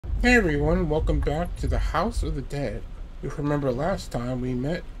Hey everyone, welcome back to the House of the Dead. If you remember last time we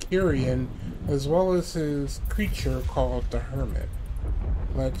met Curien as well as his creature called the Hermit.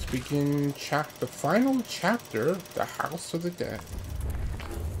 Let's begin the final chapter, the House of the Dead.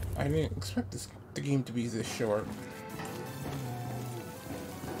 I didn't expect the game to be this short.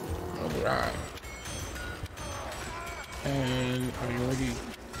 Alright. And I already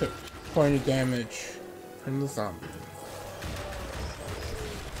took point of damage from the zombie.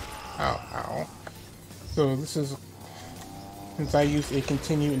 Ow, ow. So this is, since I used a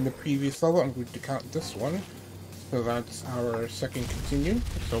continue in the previous level, I'm going to count this one. So that's our second continue.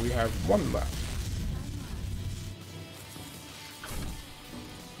 So we have one left.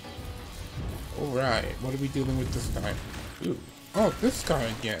 Alright, what are we dealing with this time? Ooh. Oh, this guy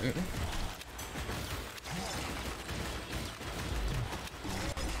again.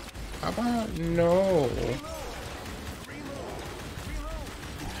 How about no?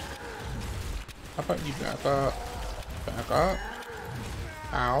 How about you back up? Back up.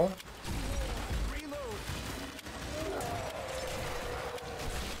 Ow.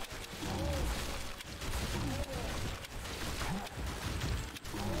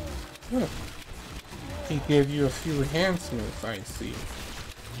 Huh. He gave you a few enhancements, I see.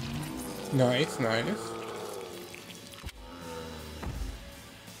 Nice, nice.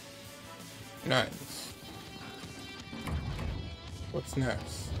 Nice. What's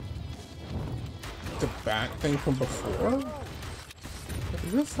next? The bat thing from before?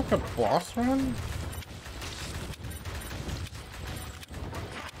 Is this like a boss run?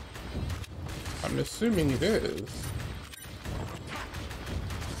 I'm assuming it is.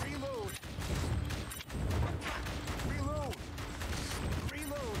 Reload. Reload.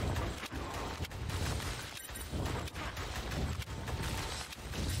 Reload.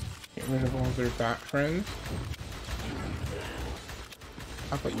 Get rid of all their bat friends.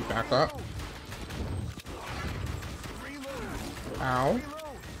 How about you back up? Ow.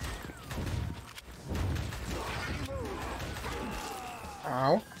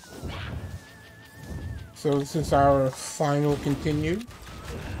 Ow. So this is our final continue.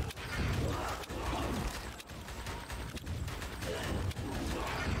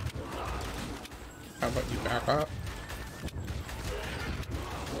 How about you back up?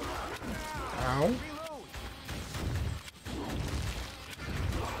 Ow.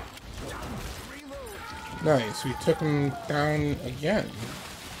 Nice, we took him down again.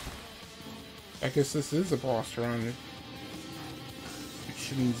 I guess this is a boss run.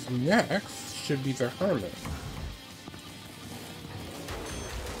 Which means next should be the Hermit.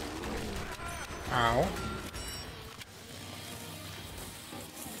 Ow.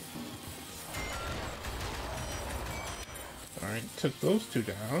 Alright, took those two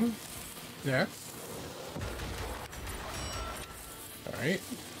down. Next. Alright,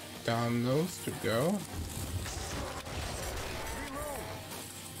 down those two go.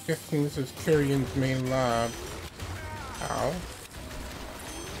 Guessing this is Curien's main lab. Ow.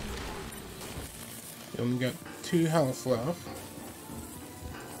 You only got 2 health left.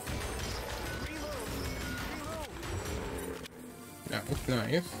 Nice,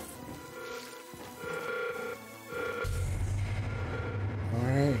 nice.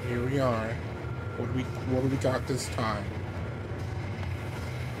 Alright, here we are. What do we got this time?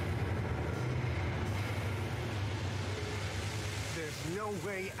 No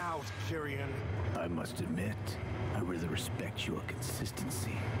way out, Curien. I must admit, I really respect your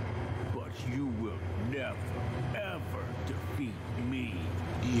consistency. But you will never, ever defeat me.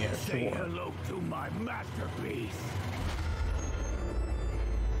 Yeah, Say sure. hello to my masterpiece.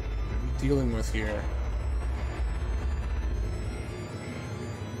 What are we dealing with here?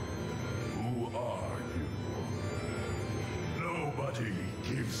 Who are you? Nobody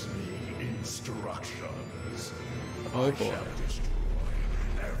gives me instructions. Oh I boy. shall destroy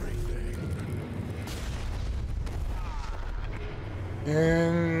everything.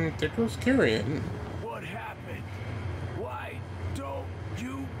 And there goes Curien. What happened? Why don't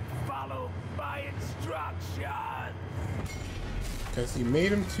you follow my instructions? Because he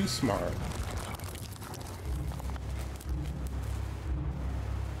made him too smart.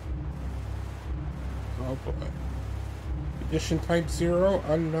 Oh boy. Edition type 0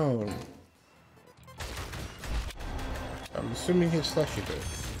 unknown. I'm assuming his slushy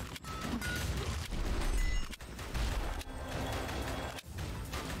bits.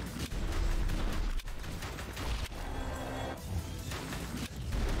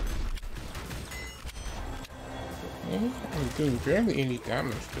 I'm doing barely any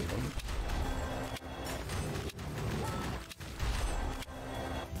damage to them.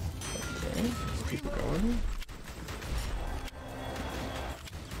 Okay, let's keep it going.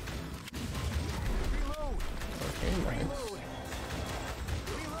 nice.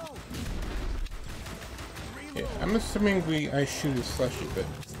 Yeah, I'm assuming I shoot his fleshy bit.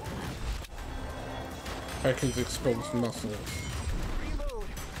 Like his exposed muscles.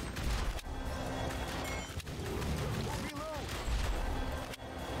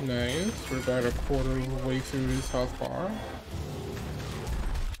 Nice, we're about a quarter of the way through his health bar.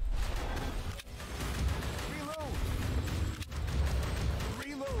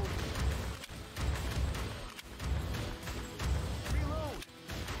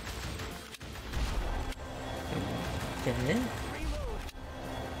 Okay.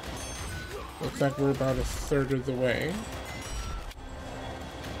 Looks like we're about a third of the way.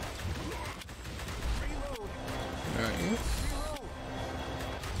 Nice.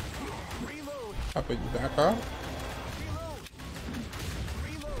 Up and back up.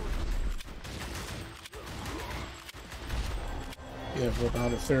 Yeah, we're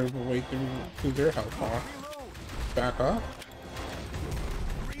about a third of the way through their health bar. Back up.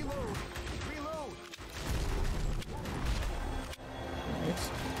 Nice.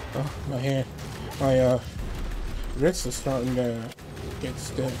 Oh, my hand. My wrist is starting to get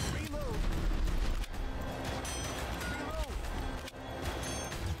stiff.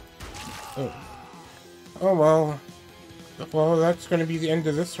 Oh. Oh well. Well, that's going to be the end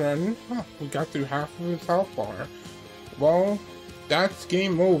of this run. Huh, we got through half of his health bar. Well, that's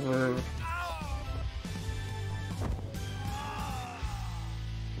game over.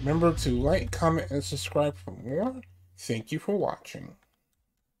 Remember to like, comment, and subscribe for more. Thank you for watching.